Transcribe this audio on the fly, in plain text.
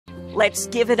Let's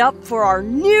give it up for our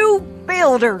new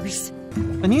builders.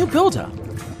 A new builder?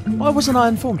 Why wasn't I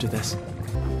informed of this?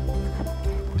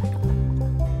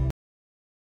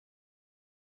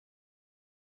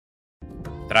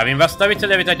 Zdravím vás,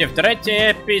 staviteľe, vítajte v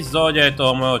 3. epizóde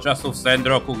toho môjho času v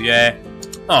Sandrocku, kde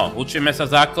učíme sa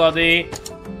základy,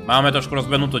 máme trošku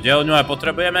rozbenutú dielňu a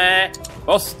potrebujeme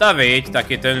postaviť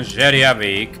taký ten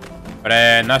žeriavík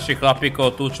pre našich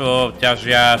chlapíkov tu, čo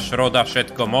ťažia šrot a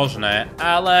všetko možné,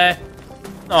 ale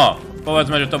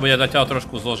povedzme, že to bude zatiaľ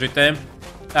trošku zložité,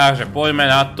 takže poďme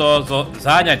na to,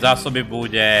 záňať zásoby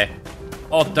bude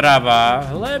otrava,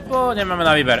 lebo nemáme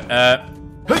na výber.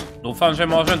 Dúfam, že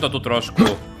môžem to tu trošku,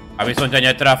 aby som ťa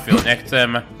netrafil.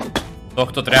 Nechcem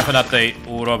tohto trafať na tej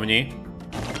úrovni.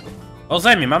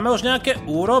 Ozaj, my máme už nejaké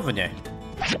úrovne.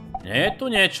 Nie je tu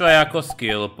niečo aj ako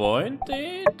skill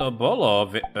pointy? To bolo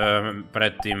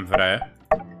predtým v hre.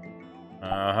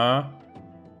 Aha.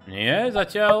 Nie,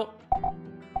 zatiaľ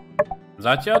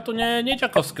tu nie je nič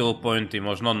ako skill pointy.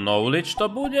 Možno knowledge to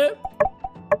bude?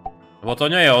 Lebo to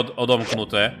nie je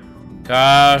odomknuté.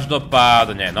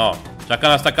 Každopádne, čaká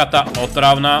nás taká tá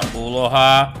otravná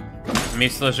úloha. V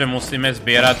zmysle, že musíme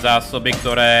zbierať zásoby,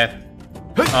 ktoré...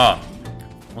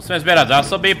 Musíme zbierať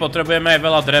zásoby, potrebujeme aj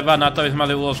veľa dreva na to, aby sme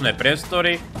mali úložné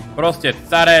priestory. Proste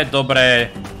staré, dobré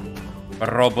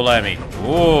problémy.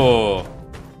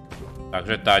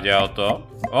 Takže táďal to.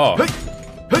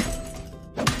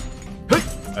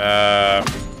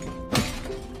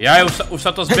 Už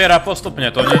sa to zbiera postupne,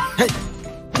 to nie?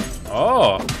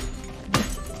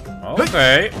 OK,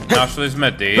 našli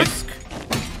sme disk.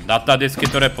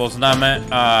 Datadisky, ktoré poznáme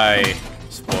aj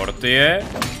z Portie.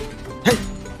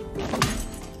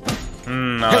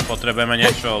 Ale potrebujeme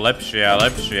niečo lepšie a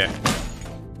lepšie.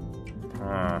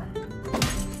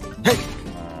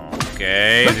 OK,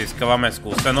 získavame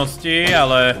skúsenosti,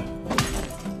 ale...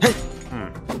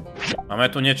 Máme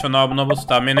tu niečo na obnovu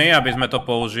staminy, aby sme to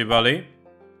používali.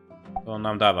 To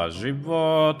nám dáva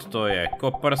život, to je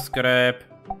copper scrap.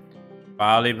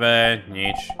 Pálivé,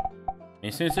 nič.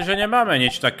 Myslím si, že nemáme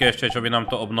nič také ešte, čo by nám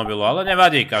to obnovilo, ale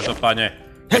nevadí, každopádne.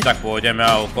 Tak pôjdeme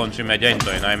a ukončíme deň,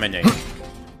 to je najmenej.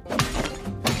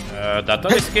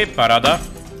 Datadisky, paráda.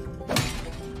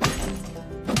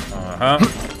 Aha.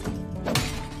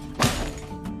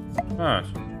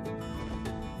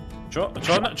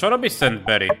 Čo robí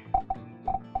Sandberry?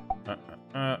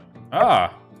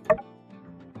 Aha.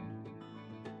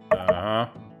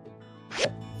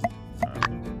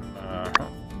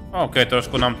 OK,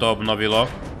 trošku nám to obnovilo.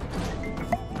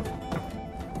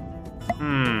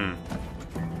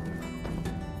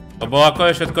 To bolo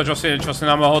ako je všetko, čo si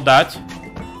nám mohol dať.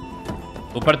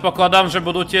 Tu predpokladám, že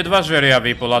budú tie dva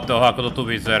žeriavy podľa toho, ako to tu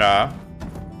vyzerá.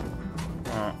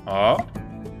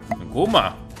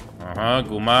 Guma. Aha,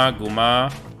 guma.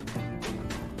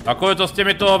 Ako je to ste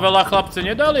mi toho veľa, chlapci,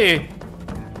 nedali?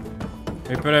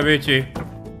 Vyprevíti.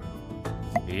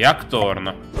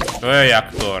 Jaktorn. Čo je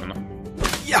jaktorn?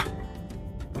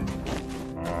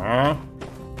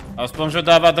 Aspoň, že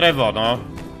dáva drevo,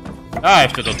 A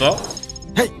ešte toto.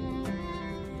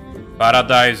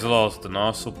 Paradise Lost,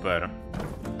 super.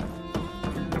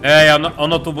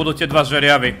 Ono tu budú tie dva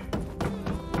žeriavy.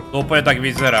 To úplne tak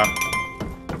vyzerá.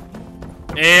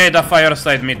 Dá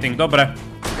fireside meeting, dobre.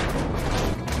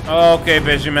 OK,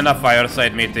 bežíme na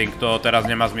fireside meeting, to teraz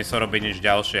nemá zmysel robiť nič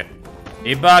ďalšie.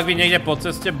 Iba ak by niekde po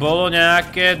ceste bolo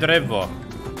nejaké drevo.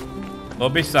 To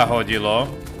by sa hodilo.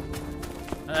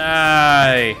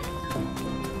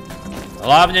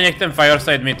 Hlavne nech ten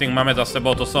fireside meeting máme za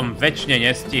sebou, to som väčšine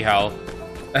nestíhal.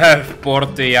 V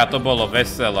Portii a to bolo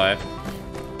veselé.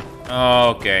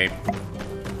 OK.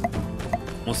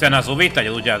 Musia nás uvítať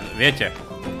ľudia, viete.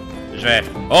 Že,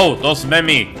 to sme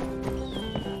my.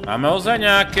 Máme ozaj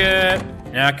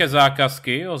nejaké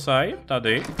zákazky, ozaj,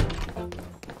 tady.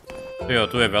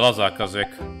 Tu je veľa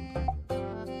zákaziek.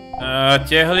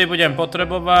 Tehly budem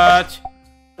potrebovať.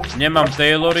 Nemám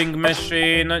tailoring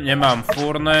machine, nemám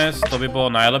furnace, to by bolo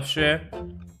najlepšie.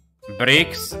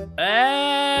 Bricks.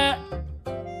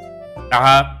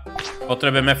 Aha,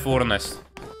 potrebujeme furnace.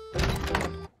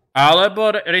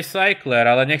 Alebo recycler,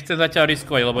 ale nechcem zatiaľ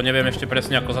riskovať, lebo neviem ešte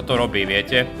presne, ako sa to robí,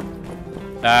 viete?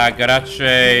 Tak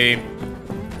radšej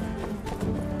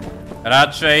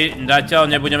zatiaľ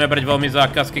nebudeme brať veľmi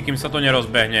zákazky, kým sa to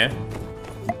nerozbehne.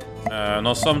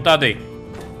 Som tady.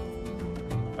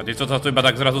 A tí, co sa tu iba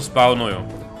tak zrazu spawnujú.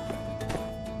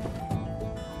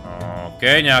 OK,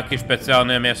 nejaké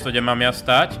špeciálne miesto, kde mám ja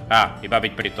stať? Iba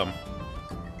byť pri tom.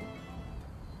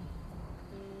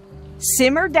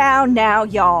 Simmer down now,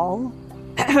 y'all.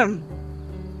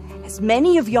 As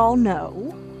many of y'all know,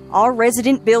 our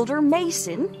resident builder,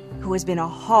 Mason, who has been a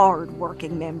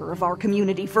hard-working member of our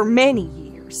community for many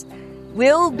years,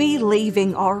 will be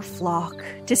leaving our flock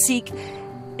to seek,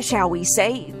 shall we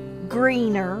say,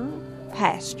 greener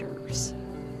pastures.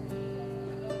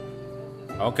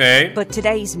 Okay. But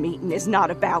today's meeting is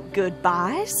not about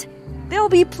goodbyes. There'll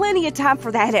be plenty of time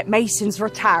for that at Mason's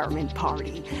retirement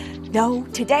party. No,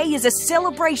 today is a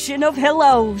celebration of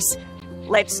hellos.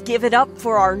 Let's give it up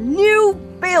for our new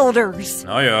builders.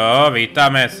 No jo,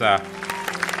 vítame sa.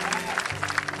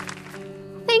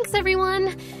 Thanks,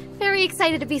 everyone. Very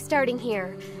excited to be starting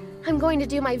here. I'm going to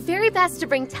do my very best to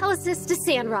bring Telesis to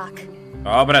Sandrock.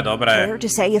 Dobre, dobre. Care to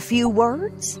say a few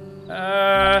words?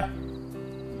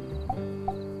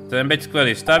 Chcem byť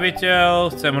skvelý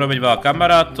staviteľ, chcem robiť veľa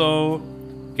kamarátov,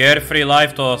 carefree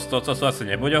life, to sa asi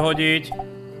nebude hodiť.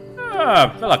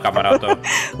 Veľa kamarátov.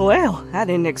 Well, I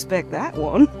didn't expect that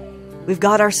one. We've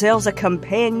got ourselves a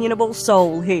companionable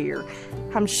soul here.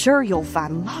 I'm sure you'll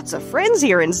find lots of friends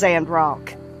here in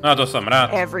Sandrock. No, to som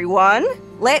rád. Everyone,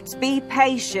 let's be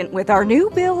patient with our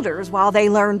new builders while they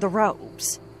learn the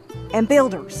ropes. And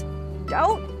builders,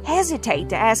 don't hesitate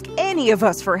to ask any of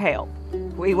us for help.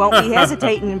 We won't be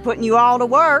hesitating in putting you all to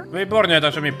work. Výborne,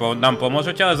 takže nám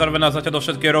pomôžete, ale zároveň nás dáte do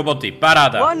všetkej roboty.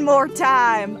 Paráda. One more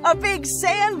time, a big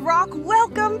Sandrock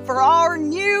welcome for our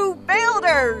new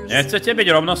builders. Nechcete byť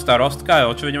rovno starostka,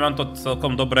 očividne vám to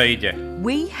celkom dobre ide.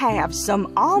 We have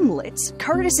some omelets,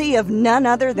 courtesy of none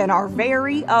other than our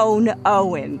very own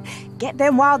Owen. Get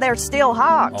them while they're still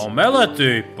hot.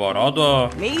 Omelety,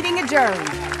 paráda. Meeting adjourned.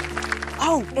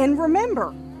 Oh, and remember,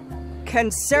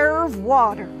 conserve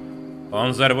water.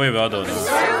 Konzervuj vodu.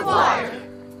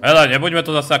 Hele, nebuďme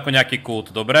to zase ako nejaký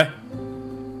kult, dobre?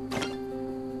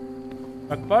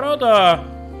 Tak paráda.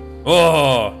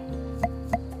 Oh.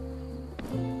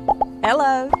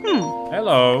 Hello.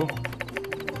 Hello.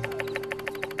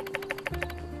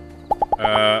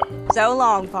 So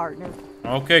long, partner.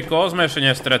 OK, koho sme ešte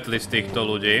nestretli z týchto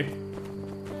ľudí?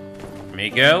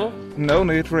 Miguel? No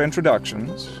need for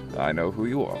introductions. I know who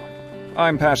you are.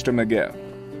 I'm Pastor Miguel.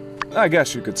 I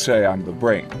guess you could say I'm the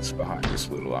brains behind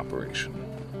this little operation.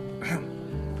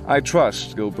 I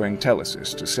trust you'll bring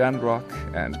Telesis to Sandrock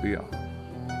and beyond.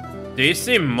 Ty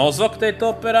si mozog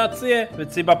tejto operácie? Veď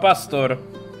si iba pastor.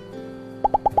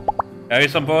 Ja by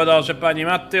som povedal, že pani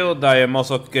Matilda je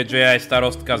mozog, keďže je aj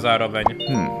starostka zároveň.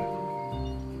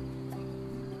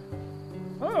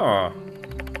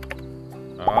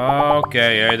 OK,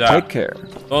 jejda. Take care.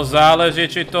 To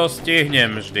záleží, či to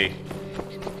stihnem vždy.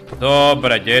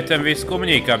 Dobre, kde je ten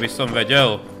výskumník, aby som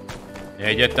vedel?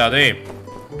 Nejde tady.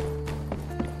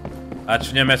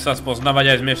 Začneme sa spoznávať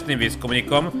aj s mieštnym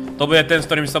výskumníkom. To bude ten, s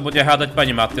ktorým sa bude hádať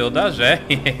pani Matilda, že?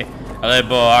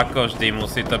 Lebo ako vždy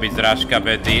musí to byť zrážka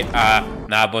vedy a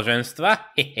náboženstva.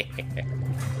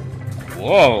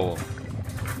 Wow.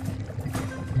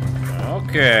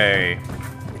 OK.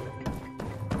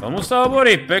 Tomu sa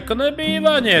hovorí pekné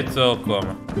bývanie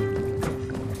celkom.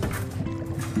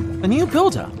 A new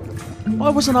builder?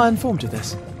 Why wasn't I informed of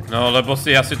this? No, lebo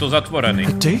si asi tu zatvorený.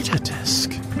 A data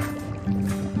disk.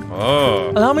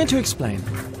 Oh. Allow me to explain.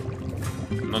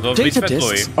 No to Data vysvetľuj.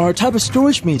 disks are a type of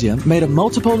storage medium made of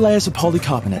multiple layers of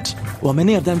polycarbonate. While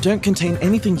many of them don't contain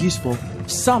anything useful,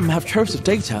 some have troves of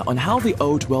data on how the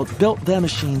old world built their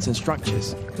machines and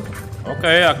structures. OK,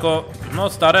 ako, no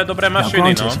staré dobré Now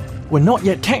mašiny, no. granted, we're not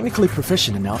yet technically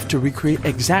proficient enough to recreate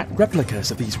exact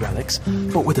replicas of these relics,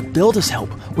 but with the builder's help,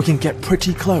 we can get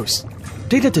pretty close.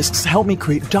 Data disks help me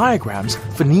create diagrams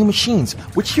for new machines,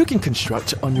 which you can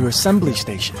construct on your assembly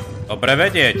station. Dobre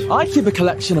vedieť. I keep a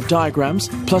collection of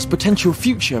diagrams, plus potential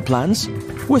future plans,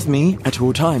 with me at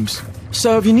all times.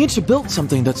 So if you need to build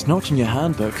something that's not in your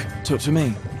handbook, talk to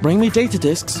me. Bring me data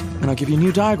disks, and I'll give you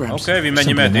new diagrams. OK, vymeníme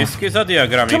Simple enough. disky za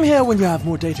diagramy. Come here when you have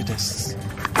more data disks.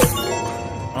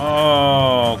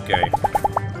 OK.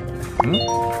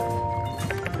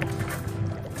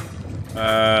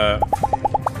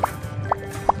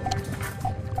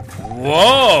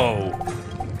 Wow!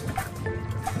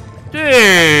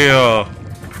 Tyjo!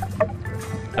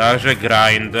 Takže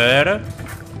grinder.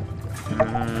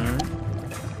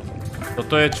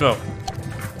 Toto je čo?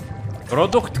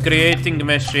 Product Creating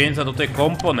Machines a toto je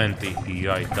komponenty.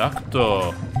 Jaj,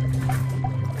 takto.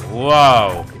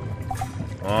 Wow.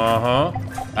 Aha.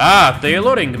 Á,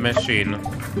 Tailoring Machine.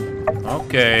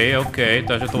 OK,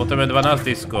 takže to potrebujeme 12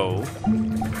 diskov.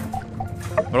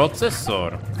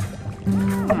 Procesor.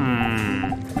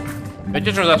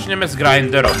 Viete čo, začneme s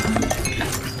grinderom.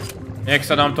 Nech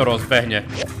sa nám to rozbehne.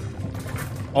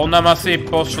 On nám asi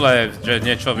pošle, že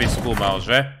niečo vyskúmal,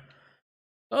 že?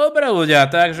 Dobre ľudia,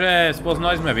 takže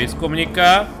spoznali sme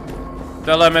výskumníka.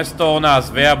 Celé mesto o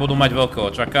nás vie a budú mať veľké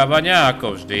očakávania,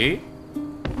 ako vždy.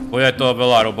 Bude to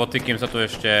veľa roboty, kým sa tu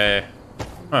ešte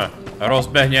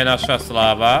rozbehne naša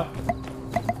sláva.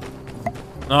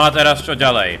 No a teraz čo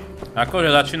ďalej? Akože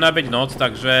začína byť noc,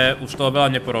 takže už toho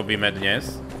veľa neporobíme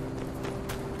dnes.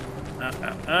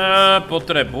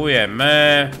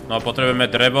 Potrebujeme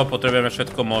drevo, potrebujeme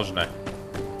všetko možné.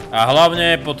 A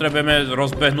hlavne potrebujeme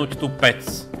rozbehnúť tú pec.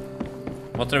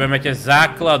 Potrebujeme tie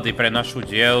základy pre našu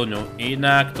dielňu,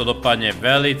 inak to dopadne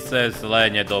velice zle,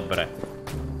 nedobre.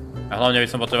 A hlavne by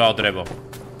som potreboval drevo.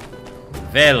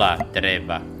 Veľa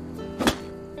dreva.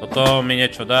 Toto mi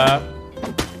niečo dá.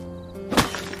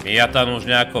 Mijatan už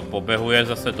nejako pobehuje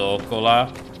zase dookola.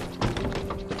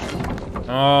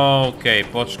 OK,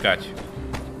 počkať.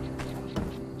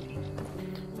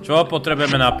 Čo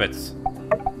potrebujeme na pec?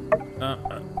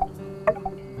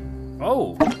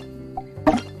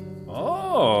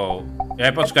 Ja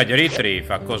počkať,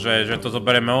 retrieve, akože, že to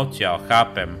zoberieme odtiaľ,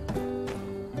 chápem.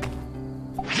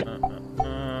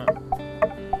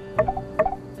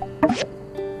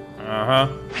 Aha.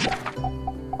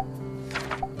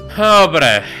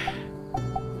 Dobre.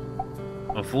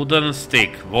 Wooden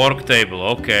stick, work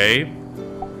table, OK.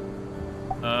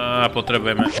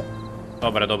 Potrebujeme...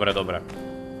 Dobre.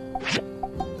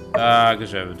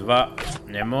 Takže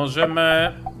 2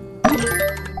 nemôžeme.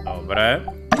 Dobre.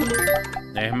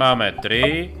 Nech máme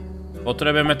 3.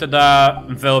 Potrebujeme teda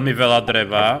veľmi veľa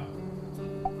dreva.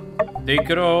 Tig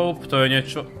rope, to je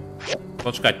niečo...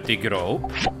 Počkať, tig rope.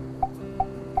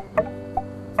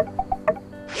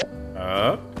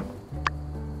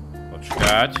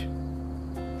 Počkať.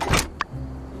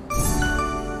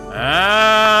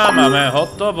 Máme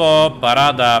hotovo.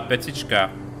 Paráda,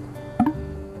 pecička.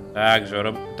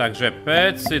 Takže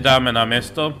pec si dáme na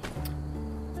miesto.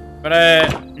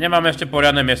 Nemáme ešte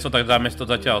poriadne miesto, tak dáme to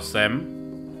zatiaľ sem.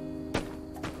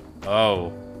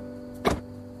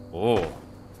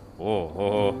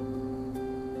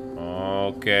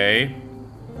 OK.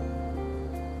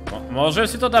 Môžem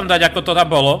si to tam dať, ako to tam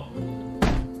bolo?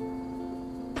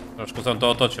 Trošku som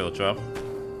to otočil, čo?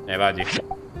 Nevadí.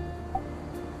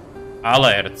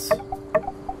 Alerts.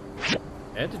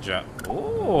 Edja.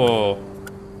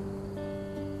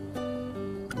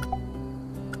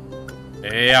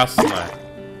 Jasné.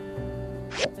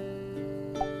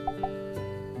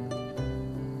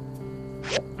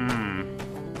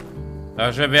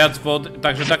 Takže viac vody,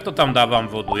 takže takto tam dávam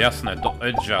vodu, jasné, do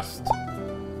adjust.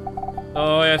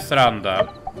 To je sranda.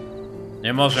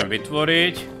 Nemôžem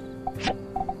vytvoriť.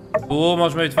 Tu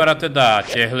môžeme vytvárať teda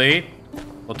tehly.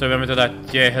 Potrebujeme teda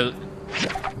tehly.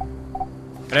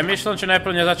 Premýšľam, či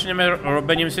najprv nezačneme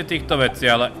robením si týchto vecí,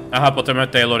 ale... Aha, potrebujeme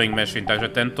tailoring machine, takže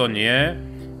tento nie.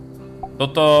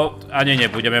 Toto ani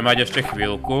nebudeme mať ešte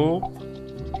chvíľku.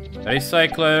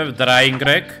 Recycler, drying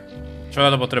rack. Čo na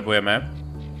to potrebujeme?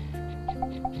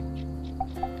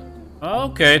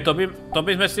 OK, to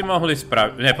by sme si mohli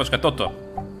spraviť. Nie, počkaj, toto.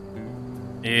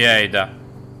 Jejda.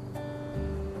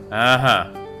 Aha.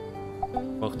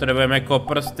 Potrebujeme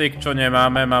copper stick, čo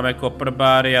nemáme. Máme copper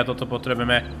bary a toto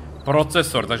potrebujeme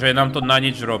procesor, takže nám to na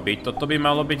nič robiť. Toto by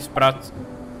malo byť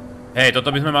Hej,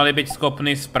 toto by sme mali byť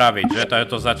schopní spraviť, že?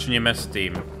 Takže to začneme s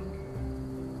tým.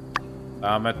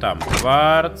 Dáme tam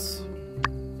kvarc.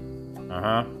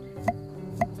 Aha.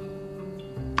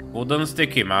 Wooden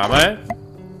sticky máme.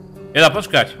 Jeda,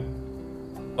 počkať.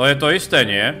 To je to isté,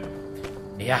 nie?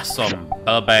 Ja som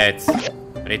blbec.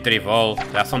 Retrieval.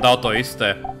 Ja som dal to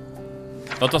isté.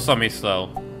 Toto som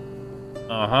myslel.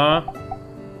 Aha.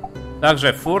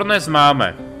 Takže furnace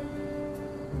máme.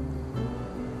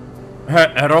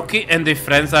 Rocky and the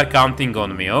friends are counting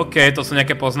on me. OK, to sú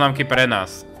nejaké poznámky pre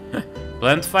nás.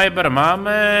 Plant fiber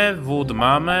máme. Wood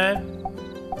máme.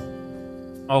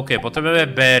 OK,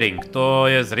 potrebujeme bearing. To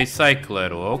je z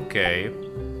recycleru. OK.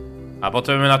 A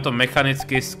potrebujeme na to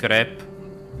mechanický scrap.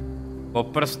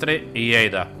 Copper strip.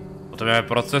 Jejda. Potrebujeme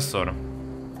procesor.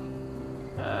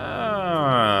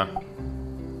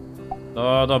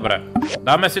 No, dobre.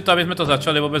 Dáme si to, aby sme to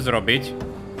začali vôbec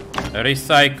robiť.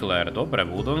 Recycler. Dobre,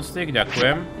 wooden stick,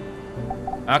 ďakujem.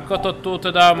 Ako to tu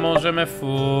teda môžeme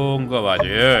fungovať?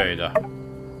 Jejda.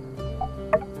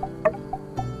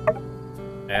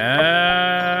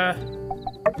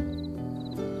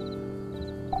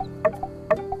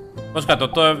 Počkaj,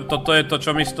 toto je to,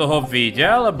 čo mi z toho vyjde,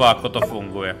 alebo ako to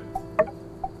funguje?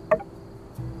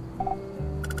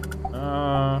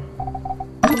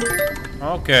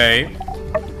 OK.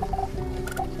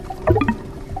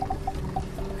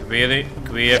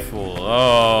 Kví je full,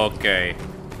 OK.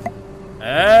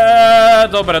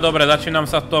 Dobre, začínam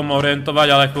sa v tom orientovať,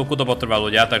 ale chvíľku to potrvá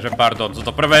ľudia, takže pardon, sú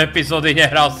to prvé epizódy,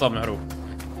 nehral som hru.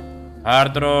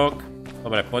 Hard rock.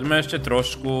 Dobre, poďme ešte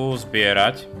trošku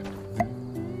zbierať.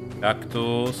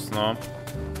 Kaktus, no.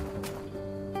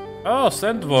 Ó,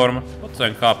 sandworm. Poď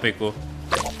sem, chlapiku.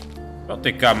 Čo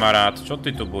ty, kamarát? Čo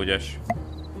ty tu budeš?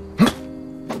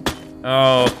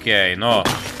 OK, no.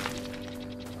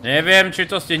 Neviem, či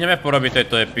to stihneme porobiť v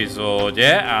tejto epizóde,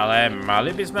 ale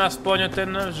mali by sme aspoň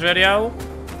ten žeriav.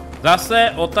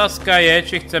 Zase otázka je,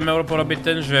 či chceme porobiť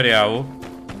ten žeriav.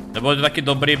 Lebo je to taký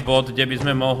dobrý bod, kde by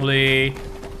sme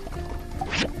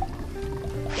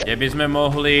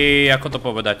mohli... ako to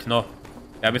povedať, no.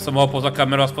 Ja by som mohol poza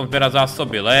kameru aspoň zbierať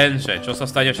zásoby, lenže čo sa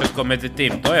stane všetko medzi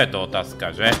tým, to je to otázka,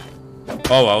 že?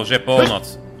 A už je polnoc,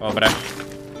 dobre.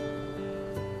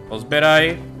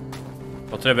 Pozbieraj.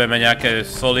 Potrebujeme nejaké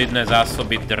solidné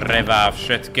zásoby dreva a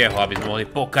všetkého, aby sme mohli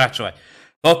pokračovať.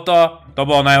 To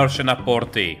bolo najhoršie na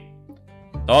porty.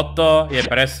 Toto je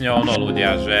presne ono,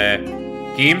 ľudia, že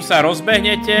kým sa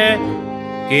rozbehnete,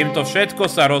 kým to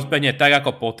všetko sa rozbehne tak,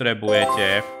 ako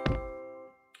potrebujete,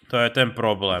 to je ten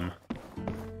problém.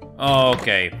 OK.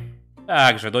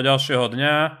 Takže do ďalšieho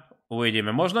dňa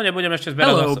uvidíme. Možno nebudeme ešte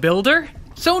zbierať Hello, builder.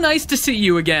 So nice to see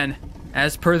you again.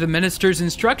 As per the minister's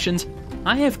instructions,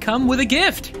 I have come with a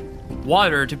gift.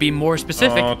 Water, to be more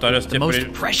specific. The most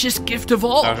precious gift of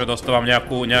all. Takže dostávam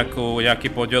nejaký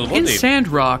podiel vody. In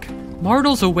Sandrock,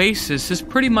 Martel's oasis is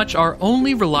pretty much our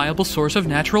only reliable source of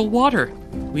natural water.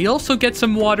 We also get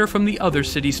some water from the other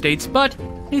city-states, but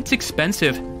it's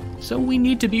expensive. So we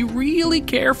need to be really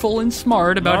careful and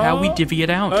smart about how we divvy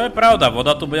it out. To je pravda,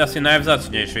 voda tu bude asi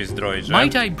najvzácnejší zdroj, že?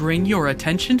 Might I bring your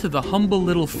attention to the humble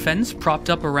little fence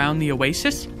propped up around the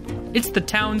oasis? It's the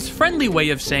town's friendly way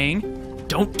of saying,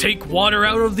 don't take water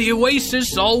out of the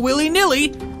oasis all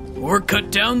willy-nilly, or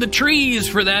cut down the trees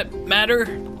for that matter.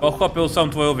 Pochopil som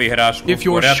tvoju vyhrážku. If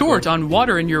you're short on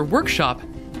water in your workshop,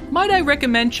 might I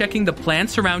recommend checking the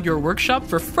plants around your workshop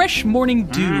for fresh morning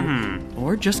dew?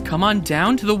 Or just come on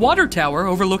down to the water tower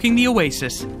overlooking the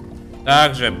oasis.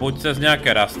 Takže, buď cez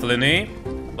nejaké rastliny,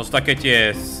 to sú také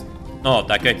tie,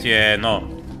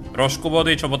 trošku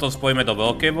vody, čo potom spojíme do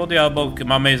veľkej vody, alebo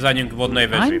máme ísť za ním k vodnej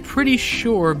veži. I'm pretty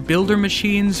sure builder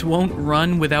machines won't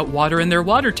run without water in their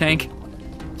water tank.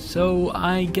 So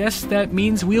I guess that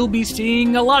means we'll be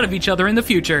seeing a lot of each other in the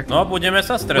future. No, budeme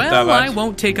sa stretávať. Well, I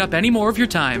won't take up any more of your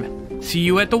time. See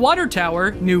you at the water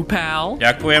tower, new pal.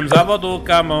 Ďakujem za vodu,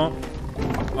 kamo.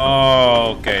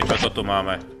 OK, čo to tu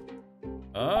máme?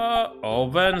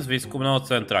 Oven z výskumného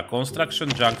centra. Construction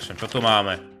Junction. Čo tu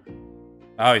máme?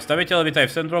 Ahoj, staviteľ, vítaj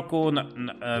v Sandrocku.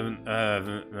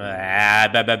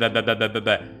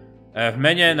 V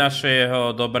mene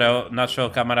našeho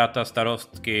kamaráta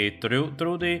starostky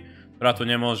Trudy, ktorá tu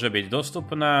nemôže byť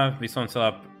dostupná, by som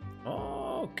chcela...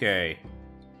 OK.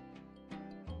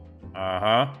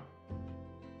 Aha.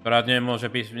 Ktorá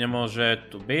nemôže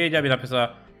tu byť, aby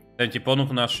napísala... Chcem ti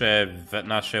ponúknuť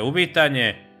naše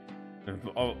uvítanie.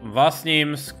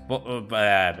 Vlastním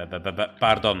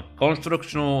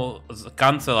konštrukčnú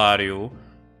kanceláriu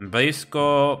blízko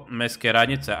mestskej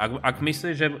radnice. Ak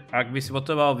myslíš, že ak by si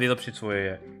potreboval vylepšiť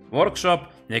svoj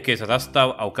workshop, niekedy sa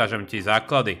zastav a ukážem ti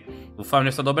základy. Dúfam,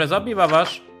 že sa dobre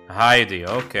zabývavaš. Heidi,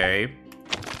 OK.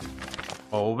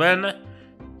 Owen.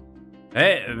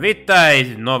 Hej,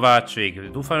 vitaj, nováčik.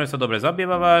 Dúfam, že sa dobre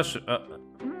zabývavaš.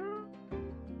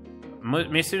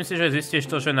 Myslím si, že zistíš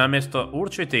to, že namiesto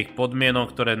určitých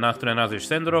podmienok, na ktoré nazvíš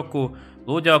v Sandrocku,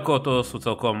 ľudia okolo toho sú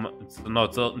celkom,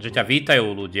 že ťa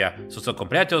vítajú ľudia, sú celkom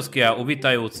priateľskí a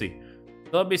uvítajúci.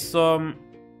 To by som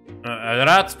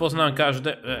rád spoznám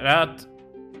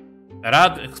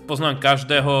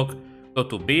každého, kto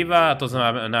tu býva, a to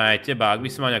znamená aj teba. Ak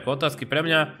by si mal nejaké otázky pre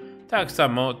mňa, tak sa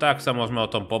môžeme o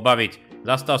tom pobaviť.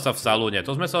 Zastav sa v salúne.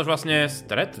 To sme sa už vlastne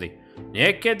stretli.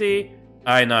 Niekedy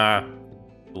aj na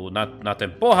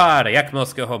ten pohár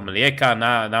jakmelského mlieka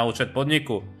na účet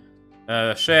podniku.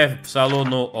 Šéf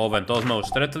salónu Oven, to sme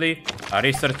už stretli. A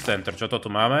Research Center, čo to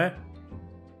tu máme?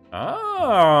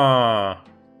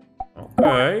 OK.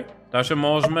 Takže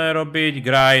môžeme robiť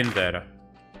grinder.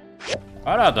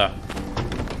 Paráda.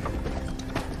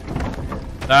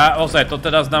 Ozaj, to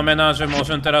teda znamená, že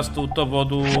môžem teraz túto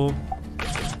vodu...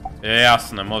 Je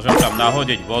jasné, môžem tam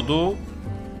nahodiť vodu.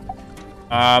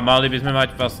 A mali by sme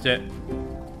mať vlastne...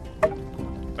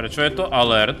 Prečo je to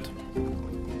alert?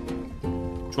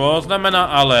 Čo znamená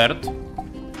alert?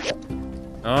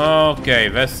 OK,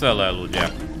 veselé ľudia.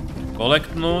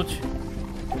 Kolektnúť.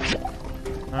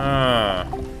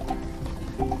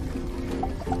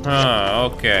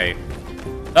 OK.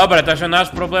 Dobre, takže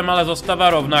náš problém ale zostáva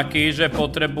rovnaký, že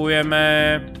potrebujeme...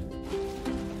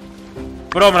 V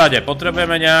prvom rade,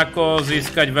 potrebujeme nejako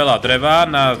získať veľa dreva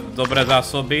na dobré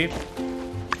zásoby.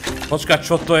 Počkať,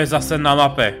 čo to je zase na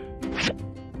mape?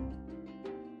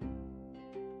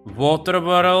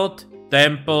 Waterworld,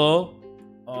 Temple,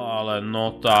 ale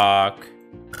no tak.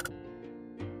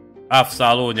 A v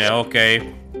salúne,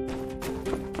 okej.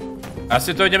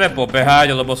 Asi to ideme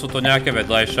pobehať, lebo sú to nejaké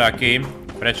vedľajšáky.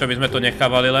 Prečo by sme to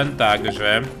nechávali len tak,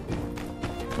 že?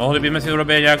 Mohli by sme si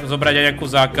zobrať aj nejakú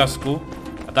zákazku.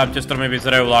 A tam tie stromy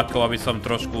vyzerajú ľahko, aby som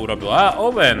trošku urobil.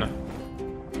 Oven!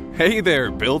 Hey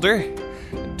there, builder.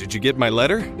 Did you get my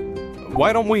letter?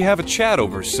 Why don't we have a chat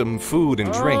over some food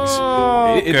and drinks?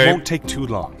 It won't take too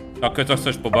long. Tak keď sa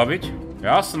chceš pobaviť?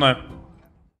 Jasné.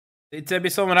 Síce by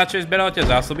som radšej zberal tie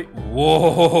zásoby.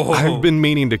 Wow. I've been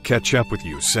meaning to catch up with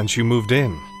you since you moved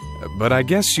in. But I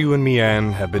guess you and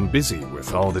Mian have been busy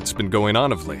with all that's been going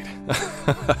on of late.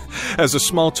 As a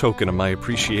small token of my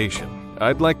appreciation,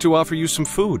 I'd like to offer you some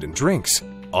food and drinks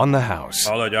on the house.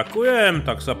 Ale ďakujem,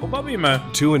 tak sa pobavíme.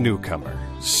 To a newcomer,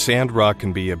 Sandrock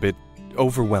can be a bit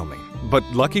overwhelming. But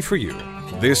lucky for you,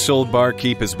 this old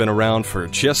barkeep has been around for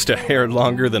just a hair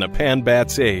longer than a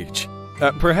panbat's age.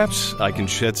 Perhaps I can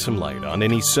shed some light on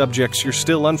any subjects you're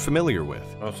still unfamiliar with.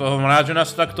 Som rád, že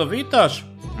nás takto vítaš.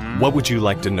 What would you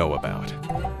like to know about?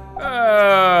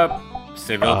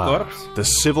 Civil Corps? The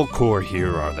Civil Corps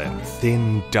here are that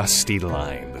thin, dusty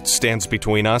line that stands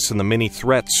between us and the many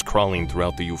threats crawling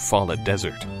throughout the Eufaula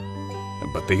Desert.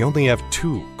 But they only have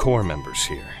 2 Corps members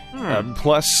here.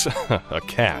 Plus a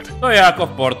cat. To je ako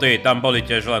v Portii, tam boli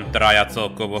tiež len 3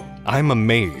 celkovo. I'm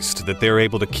amazed that they're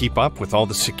able to keep up with all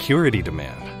the security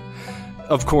demand.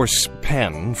 Of course,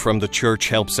 Penn from the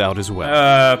church helps out as well.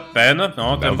 Penn?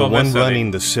 No, ten the bol one veselý. running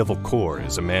the Civil Corps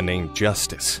is a man named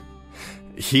Justice.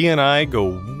 He and I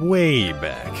go way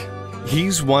back.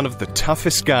 He's one of the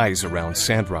toughest guys around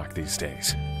Sandrock these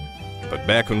days. But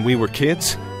back when we were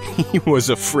kids, he was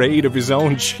afraid of his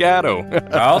own shadow.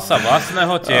 Bál sa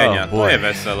vlastného tieňa, to je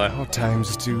veselé. How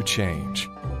times do change.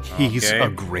 He's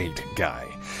a great guy.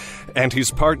 And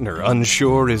his partner,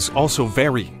 Unsure, is also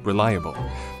very reliable.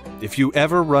 If you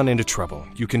ever run into trouble,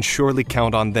 you can surely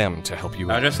count on them to help you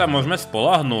out. Takže sa môžeme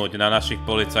spolahnúť na našich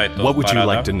policajtov. What would you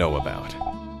paráda. like to know about?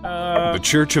 The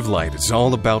Church of Light is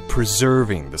all about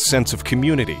preserving the sense of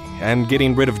community and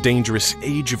getting rid of dangerous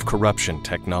age of corruption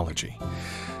technology.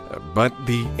 But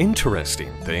the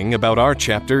interesting thing about our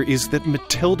chapter is that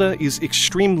Matilda is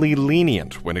extremely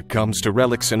lenient when it comes to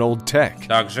relics and old tech.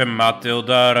 Takže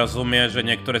Matilda rozumie, že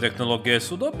niektoré technológie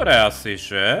sú dobré asi,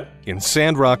 že? In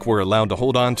Sandrock, we're allowed to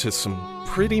hold on to some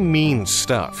pretty mean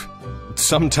stuff.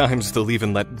 Sometimes they'll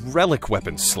even let relic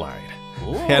weapons slide.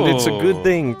 And it's a good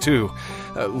thing, too.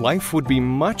 Life would be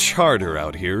much harder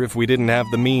out here if we didn't have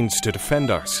the means to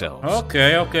defend ourselves.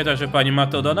 OK, takže pani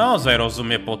Matilda naozaj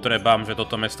rozumie potrebám, že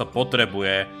toto mesto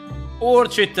potrebuje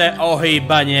určité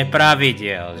ohýbanie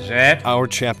pravidiel, že? Our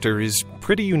chapter is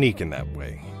pretty unique in that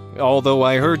way. Although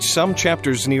I heard some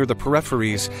chapters near the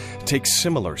peripheries take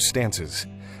similar stances.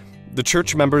 The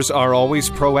church members are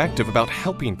always proactive about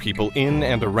helping people in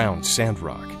and around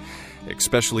Sandrock,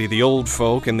 especially the old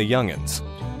folk and the youngins.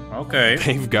 OK.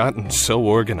 They've gotten so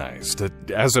organized that,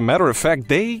 as a matter of fact,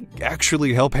 they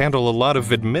actually help handle a lot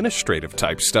of administrative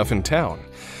type stuff in town.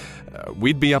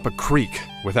 We'd be up a creek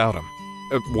without them.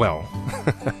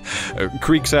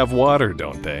 Creeks have water,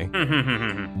 don't they?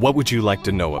 What would you like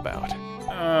to know about?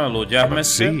 Ľudia v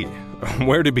Let's meste? see.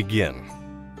 Where to begin?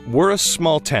 We're a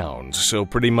small town, so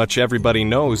pretty much everybody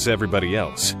knows everybody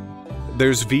else.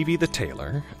 There's Vivi the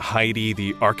tailor, Heidi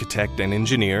the architect and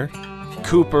engineer,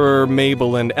 Cooper,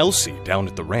 Mabel, and Elsie down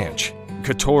at the ranch,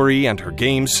 Katori and her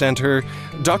game center,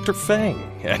 Dr. Fang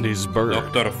and his bird.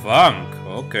 Dr. Fang,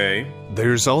 OK.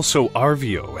 There's also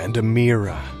Arvio and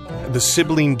Amira, the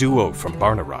sibling duo from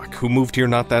Barnarock who moved here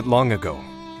not that long ago.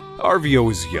 Arvio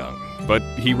is young, but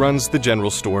he runs the general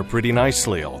store pretty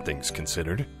nicely, all things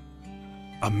considered.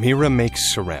 Amira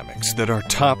makes ceramics that are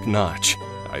top-notch.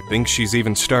 I think she's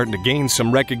even starting to gain some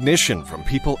recognition from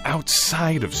people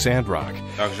outside of Sandrock.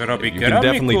 Takže robí You can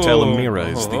definitely keramiku. tell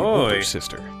Amira is the older Ohoj.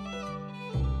 sister.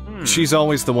 She's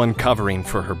always the one covering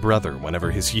for her brother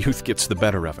whenever his youth gets the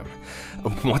better of him.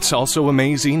 What's also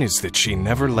amazing is that she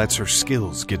never lets her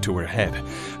skills get to her head.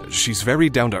 She's very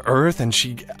down to earth and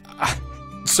she...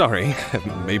 sorry,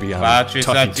 maybe I'm Páči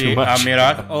sa talking ti too much.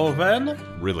 Amirak Oven?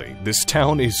 Really, this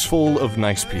town is full of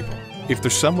nice people. If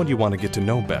there's someone you want to get to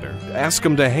know better, ask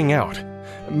them to hang out.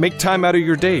 Make time out of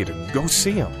your day to go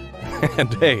see them.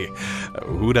 And hey,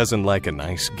 who doesn't like a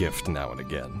nice gift now and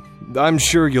again? I'm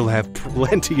sure you'll have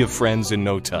plenty of friends in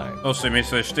no time. To si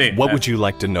myslíš ty. What would you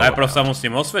like to know Najprv sa about?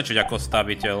 musím osvedčiť ako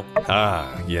staviteľ.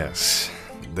 Yes.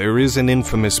 There is an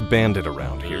infamous bandit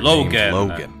around here Logan. named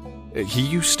Logan. He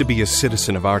used to be a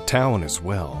citizen of our town as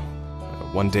well.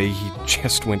 One day he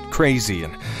just went crazy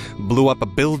and blew up a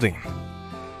building.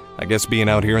 I guess being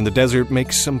out here in the desert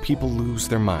makes some people lose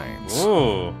their minds.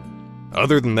 Ooh.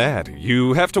 Other than that,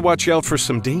 you have to watch out for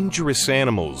some dangerous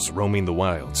animals roaming the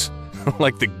wilds.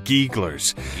 Like the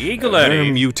geeglers. They're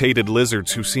mutated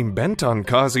lizards who seem bent on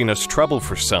causing us trouble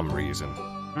for some reason.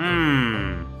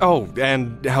 Oh,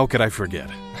 and how could I forget?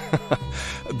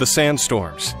 The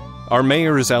sandstorms. Our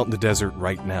mayor is out in the desert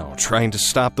right now, trying to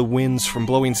stop the winds from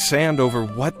blowing sand over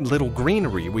what little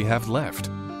greenery we have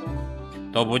left.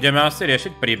 To budeme asi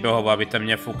riešiť príbehov, aby tam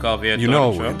nefúkal vietor, You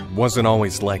know, čo? it wasn't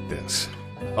always like this.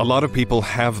 A lot of people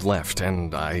have left,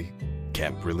 and I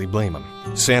can't really blame them.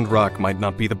 Sandrock might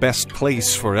not be the best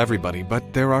place for everybody,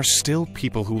 but there are still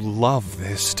people who love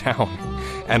this town,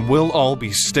 and we'll all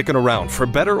be sticking around, for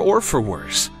better or for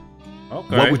worse.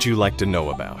 Okay. What would you like to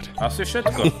know about? Asi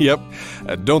všetko. Yep.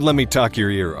 Don't let me talk your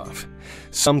ear off.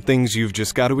 Some things you've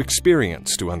just got to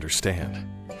experience to understand.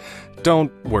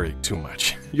 Don't worry too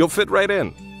much. You'll fit right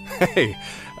in. Hey,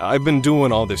 I've been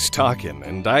doing all this talking,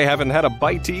 and I haven't had a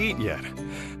bite to eat yet.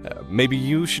 Maybe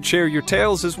you should share your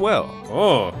tales as well.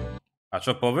 A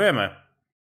čo povieme?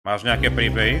 Máš nejaké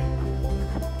príbehy?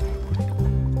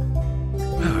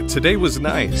 Today was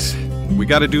nice. We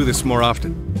gotta do this more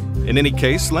often. In any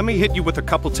case, let me hit you with a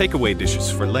couple takeaway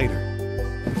dishes for later.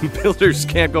 Builders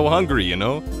can't go hungry, you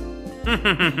know?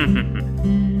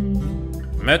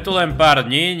 Sme tu len pár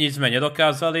dní, nič sme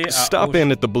nedokázali a Stop in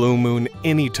at the Blue Moon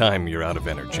anytime you're out of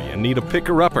energy and need a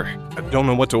picker-upper. Don't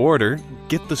know what to order?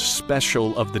 Get the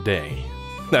special of the day.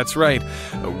 That's right.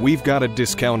 We've got a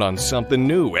discount on something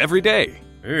new every day.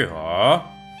 Iha.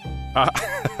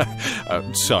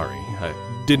 Sorry. I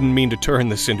didn't mean to turn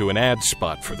this into an ad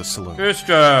spot for the saloon.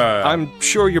 Ešte. I'm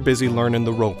sure you're busy learning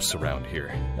the ropes around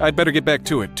here. I'd better get back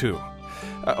to it, too.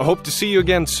 Hope to see you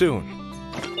again soon.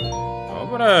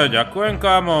 Dobre, ďakujem,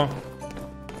 kámo.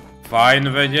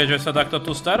 Fajn vedieť, že sa takto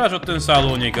tu staráš o ten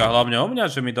salónik a hlavne o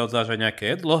mňa, že mi dodzáš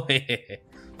nejaké jedlo.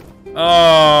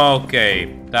 OK,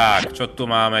 tak, čo tu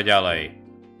máme ďalej?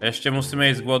 Ešte musíme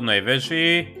ísť k vodnej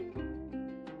veži.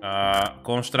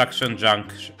 Construction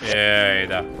junk.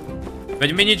 Jejda.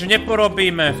 Veď my nič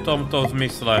neporobíme v tomto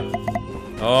zmysle.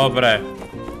 Dobre.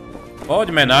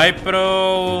 Poďme najprv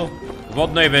k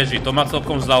vodnej veži, to ma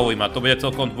celkom zaujíma, to bude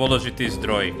celkom dôležitý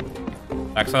zdroj.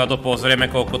 Tak sa na to pozrieme,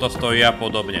 koľko to stojí a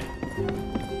podobne.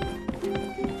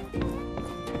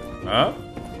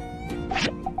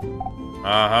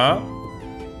 Aha.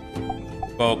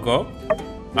 Koľko?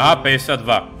 Aha,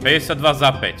 52. 52 za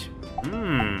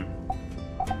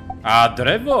 5. A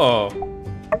drevo.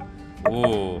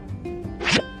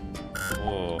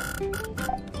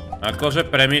 Akože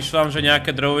premýšľam, že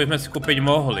nejaké drevo by sme si kúpiť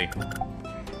mohli.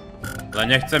 Len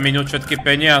nechcem minúť všetky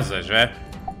peniaze, že?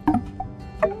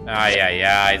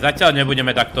 Ajajaj, zatiaľ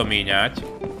nebudeme takto míňať.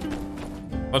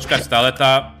 Počkaj, stále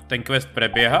ten quest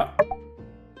prebieha?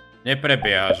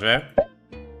 Neprebieha, že?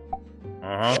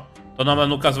 Aha. To nám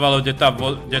len ukazovalo, kde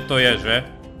to je, že?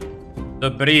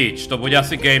 The Bridge, to bude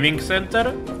asi Gaming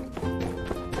Center?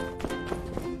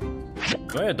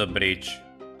 Čo je The Bridge?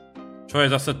 Čo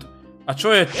je zase tu? A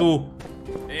čo je tu?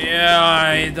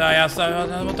 Ja sa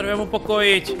potrebujem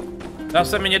upokojiť.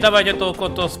 Zase mi nedávajte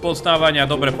toľko to spoznávania.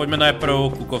 Dobre, poďme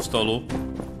najprv ku kostolu.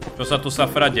 Čo sa tu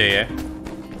safra deje?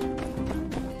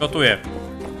 Čo tu je?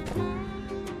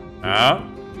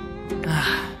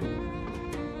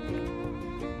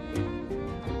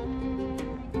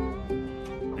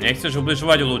 Nechceš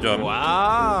ubližovať ľuďom.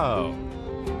 Wow.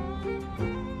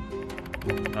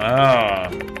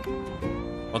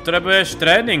 Potrebuješ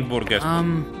tréning, Burger.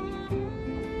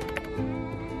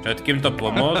 Všetkým to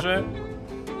pomôže?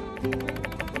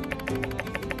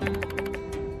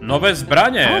 Nové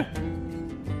zbranie.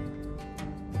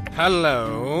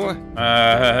 Hello.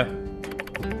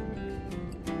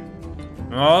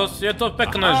 No, je to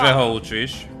pekné, že ho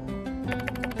učíš.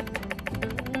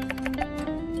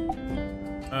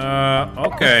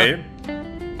 OK.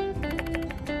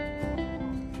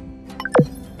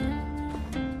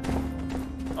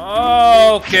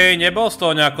 OK, nebol z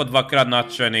toho nejako dvakrát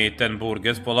nadšený ten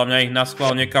Burgess, podľa mňa ich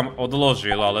naschvál niekam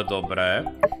odložil, ale dobré.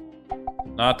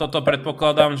 No a toto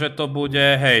predpokladám, že to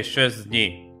bude, hej, 6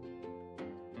 dní.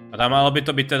 A tam malo by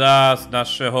to byť teda z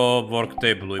našeho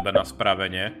worktable iba na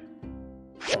spravenie.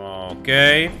 OK.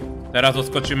 Teraz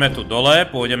odskočíme tu dole,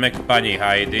 pôjdeme k pani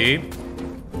Heidi.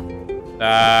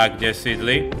 Tak, kde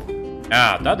sídli?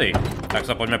 Tady. Tak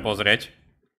sa poďme pozrieť.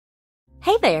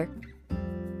 Hey there.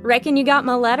 Reckon you got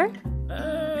my letter?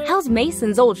 How's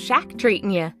Mason's old shack treating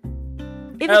you?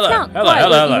 If it's not quite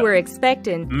what you were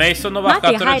expecting, Masonová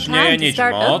might be high chatrč nie je time to nič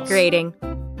start moc. upgrading.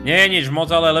 Nie je nič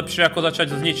moc, ale lepšie ako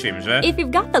začať s ničím, že? If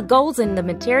you've got the goals and the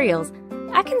materials,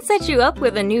 I can set you up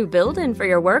with a new building for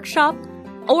your workshop.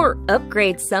 Or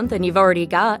upgrade something you've already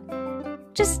got.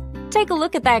 Just take a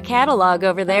look at that catalog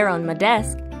over there on my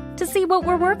desk to see what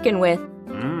we're working with.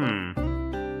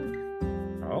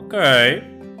 Okay.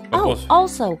 Oh,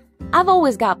 also, I've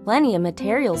always got plenty of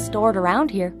materials stored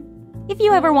around here. If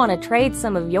you ever want to trade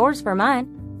some of yours for mine,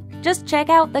 just check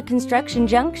out the Construction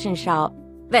Junction shop.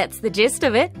 That's the gist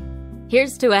of it.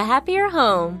 Here's to a happier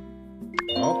home.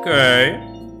 Okay.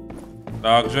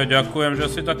 Takže ďakujem, že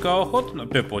si taká ochotná.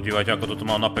 Podívajte, ako toto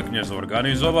má pekne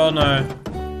zorganizované.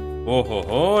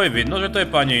 Ohohoj, vidno, že to je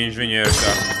pani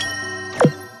inžinierka.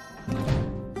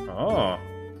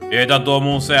 Jeda do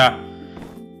múzea.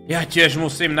 Ja tiež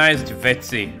musím nájsť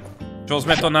veci. Čo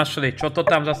sme to našli? Čo to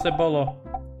tam zase bolo?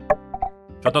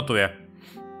 Čo to tu je?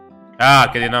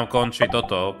 Kedy nám končí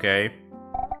toto, okej.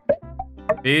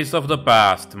 Piece of the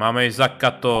past. Máme ísť za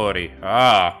Katori.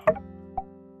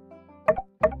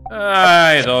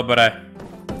 Dobre.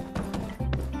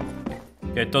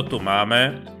 Keď to tu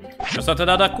máme. Čo sa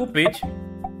teda dá kúpiť?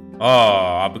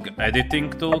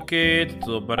 Editing toolkit.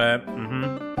 Dobre.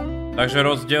 Takže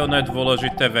rozdielne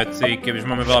dôležité veci. Kebyže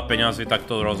máme veľa peňazí, tak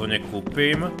to rozhodne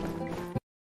kúpim.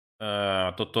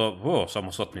 Toto...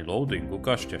 samostatný loading,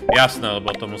 ukážte. Jasné,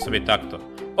 lebo to musí byť takto.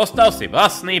 Postav si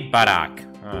vlastný barák.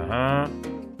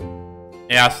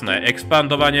 Jasné,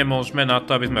 expandovanie môžeme na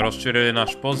to, aby sme rozšírili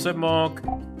náš pozemok.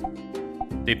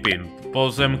 Typím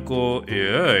pozemku.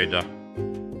 Jejda.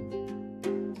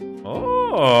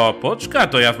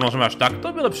 Počkaj, to ja môžem až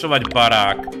takto vylepšovať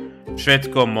barák.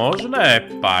 Všetko možné,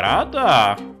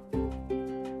 paráda.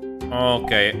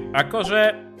 OK,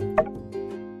 akože...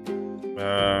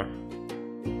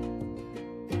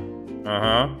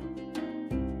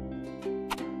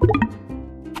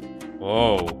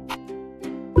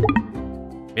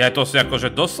 Ja to si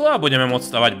akože doslova budeme môcť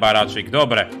stavať baráčik,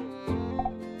 dobre.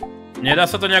 Nedá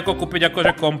sa to nejako kúpiť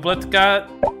akože kompletka?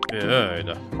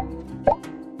 Jejda.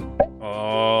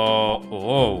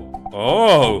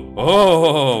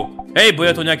 Hej,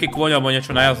 bude tu nejaký kôň alebo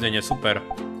niečo na jazdenie, super.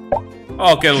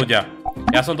 OK, ľudia.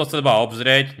 Ja som to chcel iba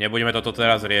obzrieť, nebudeme toto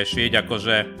teraz riešiť,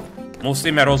 akože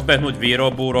musíme rozbehnúť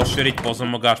výrobu, rozšíriť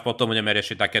pozemok a až potom budeme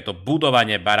riešiť takéto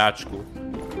budovanie baráčku.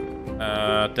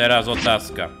 Teraz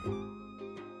otázka.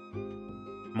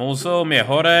 Múzeum je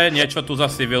hore, niečo tu za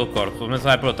Civil Corp. Poďme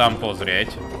sa najprv tam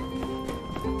pozrieť.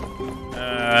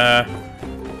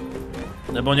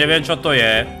 Lebo neviem, čo to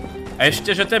je. A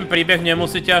ešte, že ten príbeh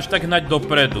nemusíte až tak hnať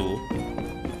dopredu.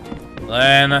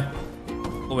 Len...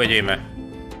 uvidíme.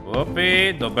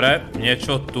 Dobre,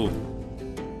 niečo tu.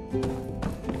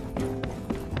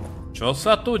 Čo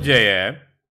sa tu deje?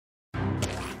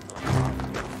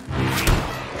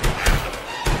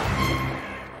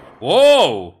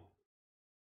 Wow!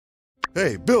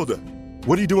 Hey, builder,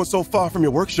 what are you doing so far from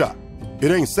your workshop?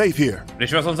 It ain't safe here.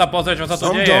 Prišiel som sa pozrieť, čo sa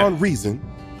tu deje. Some darn reason,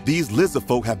 these lizard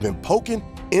folk have been poking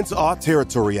into our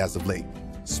territory as of late.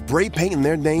 Spray painting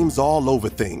their names all over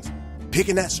things.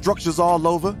 Picking at structures all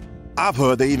over. I've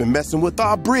heard they even messing with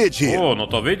our bridge here. No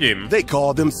to vidím. They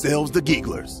call themselves the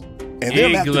Gigglers. And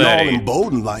them acting all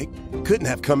emboldened-like couldn't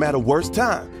have come at a worse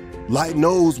time. Light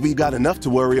knows we've got enough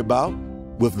to worry about,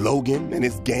 with Logan and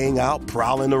his gang out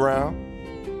prowling around.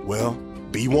 Well,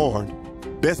 be warned.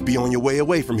 Best be on your way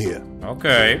away from here.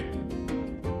 OK.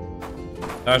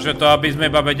 Takže to, aby sme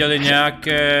iba vedeli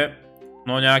nejaké...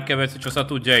 no nejaké veci, čo sa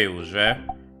tu dejú, že?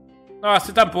 No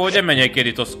asi tam pôjdeme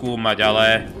niekedy to skúmať,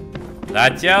 ale...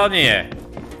 zatiaľ nie.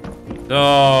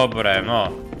 Dobre, no.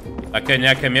 Také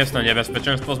nejaké miestne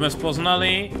nebezpečenstvo sme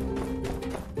spoznali.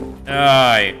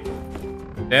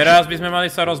 Teraz by sme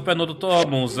mali sa rozbehnúť do toho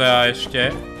múzea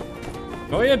ešte.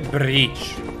 To je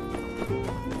bridge.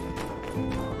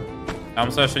 Tam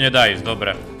sa ešte nedá ísť,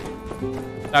 dobre.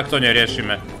 Tak to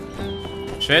neriešime.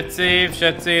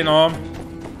 Všetci, no.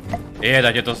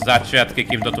 Dajte to z začiatky,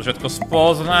 kým to tu všetko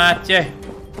spoznáte.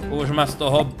 Už ma z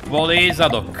toho bolí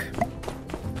zadok.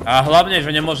 A hlavne,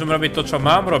 že nemôžem robiť to, čo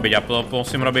mám robiť, a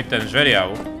musím robiť ten žeriav.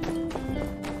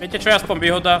 Viete čo je aspoň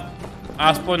výhoda?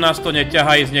 Aspoň nás to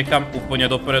neťahá ísť niekam úplne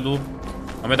dopredu.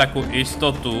 Máme takú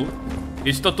istotu.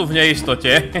 Istotu v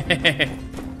neistote.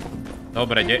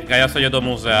 Dobre, Gaja sa ide do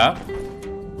múzea.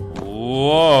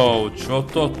 Wow, čo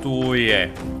to tu je?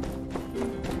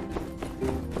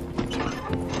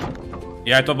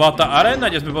 Ja, to bola tá aréna,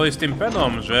 kde sme boli s tým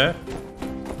penom, že?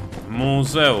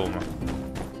 Múzeum.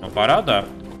 No paráda.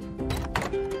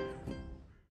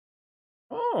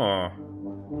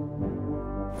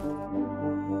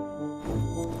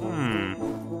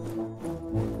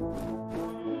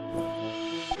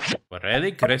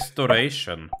 Relic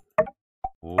Restoration.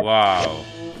 Wow.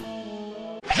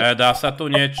 Dá sa tu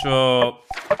niečo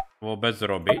vôbec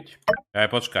robiť?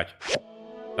 Počkať.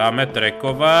 Dáme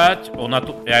trekovať.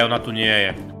 Ona tu nie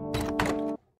je.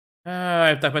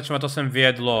 Tak prečo ma to sem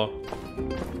viedlo?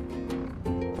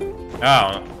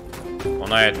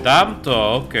 Ona je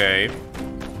tamto, okej.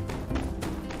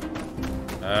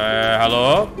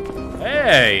 Haló?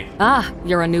 Hey!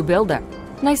 You're a new builder.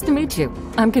 Nice to meet you.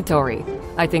 I'm Katori.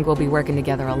 I think we'll be working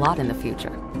together a lot in the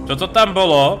future. Čo to tam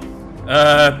bolo?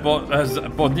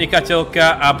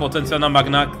 Podnikateľka a potenciálna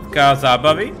magnátka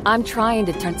zábavy? I'm trying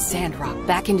to turn Sandrock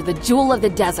back into the jewel of the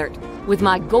desert with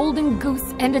my Golden Goose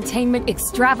Entertainment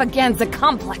Extravaganza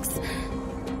Complex.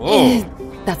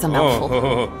 That's a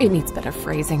mouthful. It needs better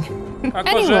phrasing.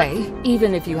 Anyway,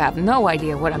 even if you have no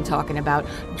idea what I'm talking about,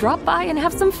 drop by and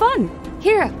have some fun.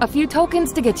 Here, a few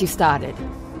tokens to get you started.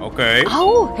 Okay.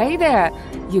 Oh, hey there.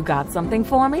 You got something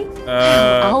for me?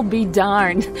 I'll be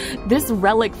darned. This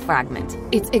relic fragment.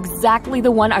 It's exactly the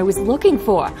one I was looking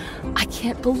for. I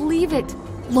can't believe it.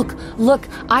 Look,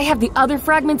 I have the other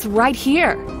fragments right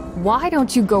here. Why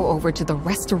don't you go over to the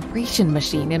restoration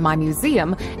machine in my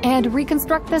museum and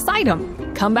reconstruct this item?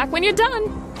 Come back when you're done.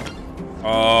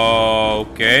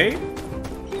 Okay.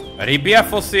 Rybia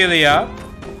fosília.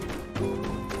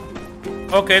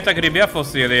 OK, tak rybia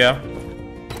fosília.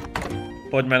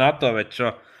 Poďme na to,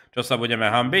 veď čo sa budeme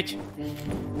hanbiť?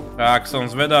 Tak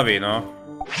som zvedavý, no.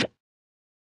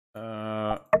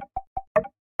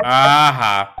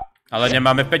 Aha, ale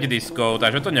nemáme 5 diskov,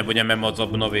 takže to nebudeme môcť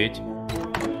obnoviť.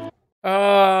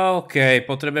 OK,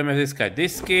 potrebujeme získať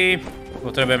disky,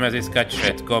 potrebujeme získať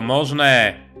všetko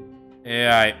možné.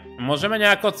 Môžeme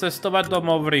nejako cestovať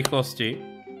domov v rýchlosti?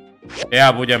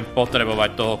 Ja budem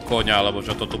potrebovať toho koňa, alebo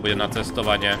čo to tu bude na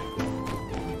cestovanie.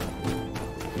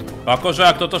 Akože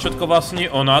ak toto všetko vlastní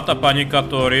ona, tá pani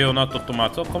Katori, ona to tu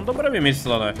má celkom dobre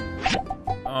vymyslené.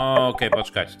 OK,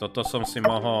 počkať, toto som si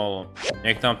mohol...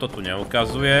 Nech nám to tu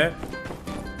neukazuje.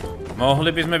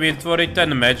 Mohli by sme vytvoriť ten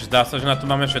meč, zdá sa, že na to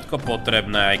máme všetko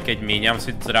potrebné, aj keď míňam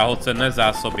si drahocenné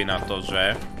zásoby na to,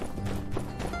 že?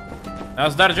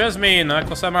 Nazdar, Jasmine,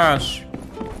 ako sa máš?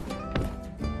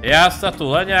 Ja sa tu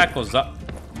len nejako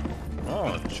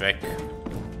check.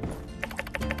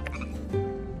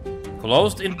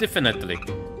 Closed indefinitely.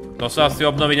 To sa asi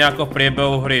obnoví nejako v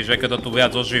priebehu hry, že keď to tu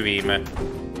viac oživíme.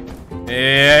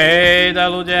 Jejda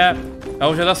ľudia. A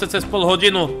už je zase cez pol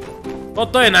hodinu.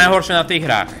 Toto je najhoršie na tých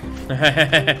hrách.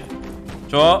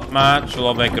 Čo má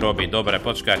človek robiť? Dobre,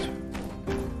 počkať.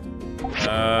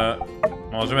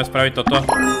 Môžeme spraviť toto?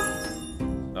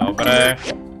 Dobre.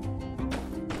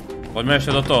 Poďme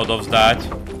ešte do toho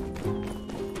dovzdať.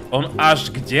 On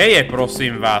až kde je,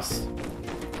 prosím vás?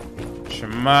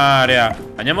 Šmária.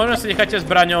 A nemôžeme si nechať tie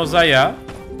zbrane ozaj ja?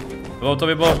 Lebo to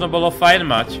by možno bolo fajn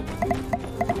mať.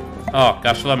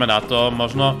 Kašleme na to.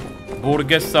 Možno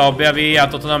Burgess sa objaví a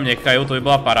toto nám nechajú. To by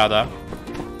bola paráda.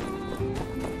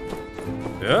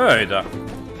 Jejda.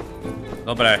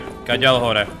 Dobre, kaďal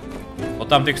hore. Po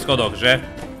tam tých schodoch, že?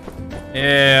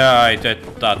 To je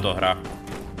táto hra.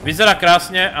 Vyzerá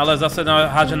krásne, ale zase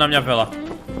hádže na mňa veľa.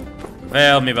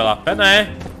 Veľmi veľa. Pene?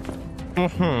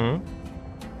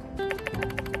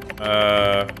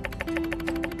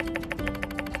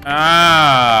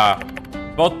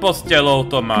 Pod postelou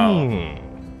to mal.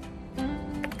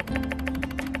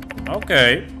 OK.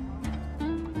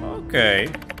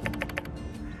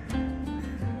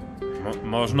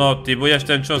 Možno ty budeš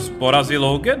ten, čo porazil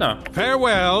Logana?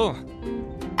 Farewell!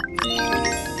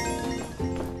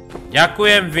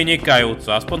 Ďakujem,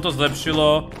 vynikajúco. Aspoň to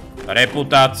zlepšilo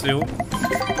reputáciu.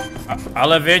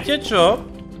 Ale viete čo?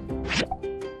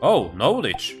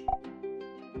 Knowledge.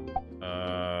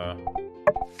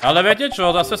 Ale viete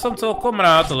čo? Zase som celkom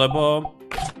rád, lebo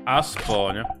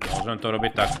aspoň môžem to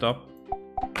robiť takto.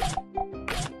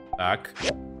 Tak.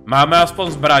 Máme aspoň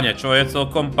zbrane, čo je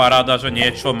celkom paráda, že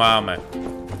niečo máme.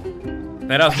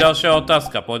 Teraz ďalšia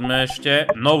otázka. Poďme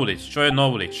ešte. Knowledge. Čo je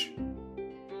knowledge?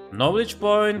 Knowledge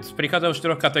points prichádzajú v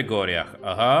 4 kategóriách.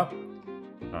 Aha.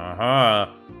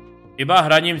 Iba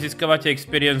hraním získavate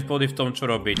experience body v tom, čo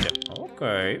robíte. OK.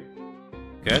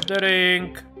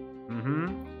 Gathering.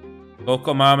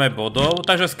 Koľko máme bodov?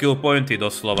 Takže skill pointy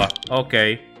doslova. OK.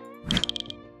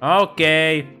 A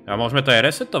môžeme to aj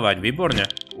resetovať, výborne.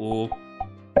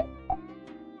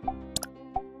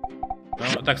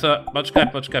 No, tak sa...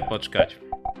 Počkať.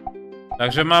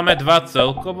 Takže máme 2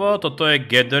 celkovo, toto je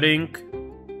gathering.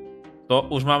 To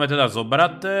už máme teda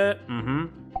zobraté.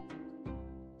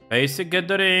 Basic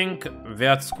gathering,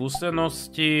 viac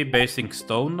skúseností, basic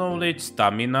stone knowledge,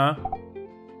 stamina.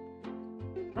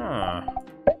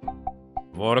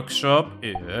 Workshop,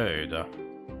 jejda.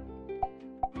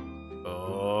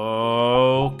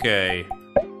 OK.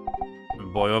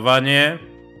 Bojovanie.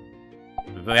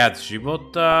 Viac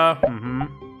života.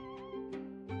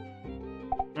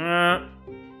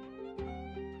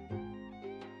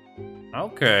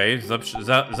 OK,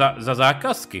 za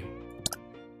zákazky.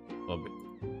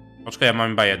 Počkaj, ja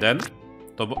mám iba jeden.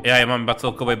 Ja mám iba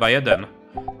celkovo iba jeden.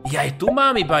 Ja aj tu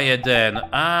mám iba jeden.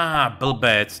 Á,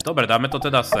 blbec. Dobre, dáme to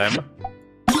teda sem.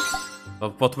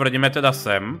 Potvrdíme teda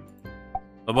sem.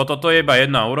 Lebo toto je iba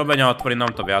jedna úroveň a otvorí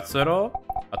nám to viacero.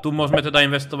 A tu môžeme teda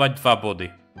investovať 2 body.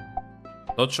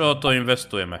 Do čoho to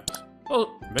investujeme?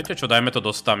 Viete čo, dajme to do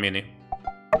staminy.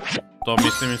 To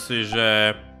myslím si,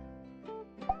 že...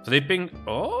 Sleeping...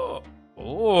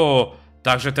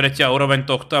 Takže 3. úroveň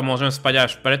tohto a môžem spať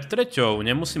až pred 3.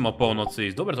 Nemusím o polnoci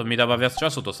ísť. Dobre, to mi dáva viac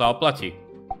času, to sa oplatí.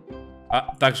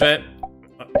 Takže...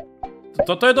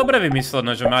 Toto je dobre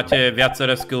vymyslené, že máte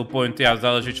viaceré skill pointy a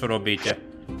záleží, čo robíte.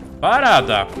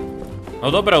 Paráda.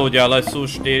 No dobré ľudia, ale sú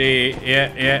 40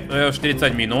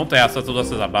 minút a ja sa tu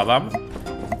zase zabávam.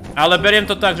 Ale beriem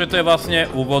to tak, že to je vlastne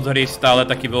úvod hry, stále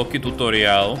taký veľký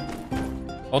tutoriál.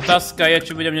 Otázka je,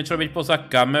 či budem niečo robiť poza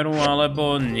kameru,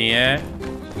 alebo nie.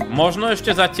 Možno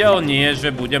ešte zatiaľ nie, že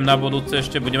budem na budúce,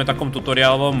 ešte budeme v takom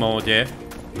tutoriálovom móde.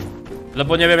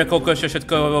 Lebo nevieme, koľko ešte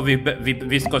všetko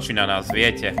vyskočí na nás,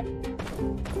 viete.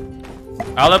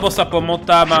 Alebo sa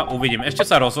pomotám a uvidím. Ešte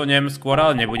sa rozhodnem skôr,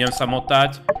 ale nebudem sa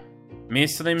motať.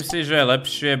 Myslím si, že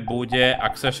lepšie bude,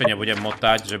 ak sa ešte nebudem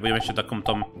motať, že budem ešte v takom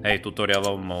tom,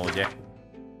 tutoriálovom móde.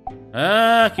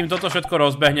 Kým toto všetko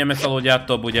rozbehneme sa, ľudia,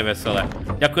 to bude veselé.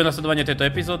 Ďakujem za sledovanie tejto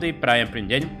epizódy, prajem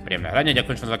príjemný deň, príjemné hranie,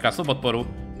 ďakujem za krásnu podporu,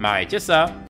 majte sa!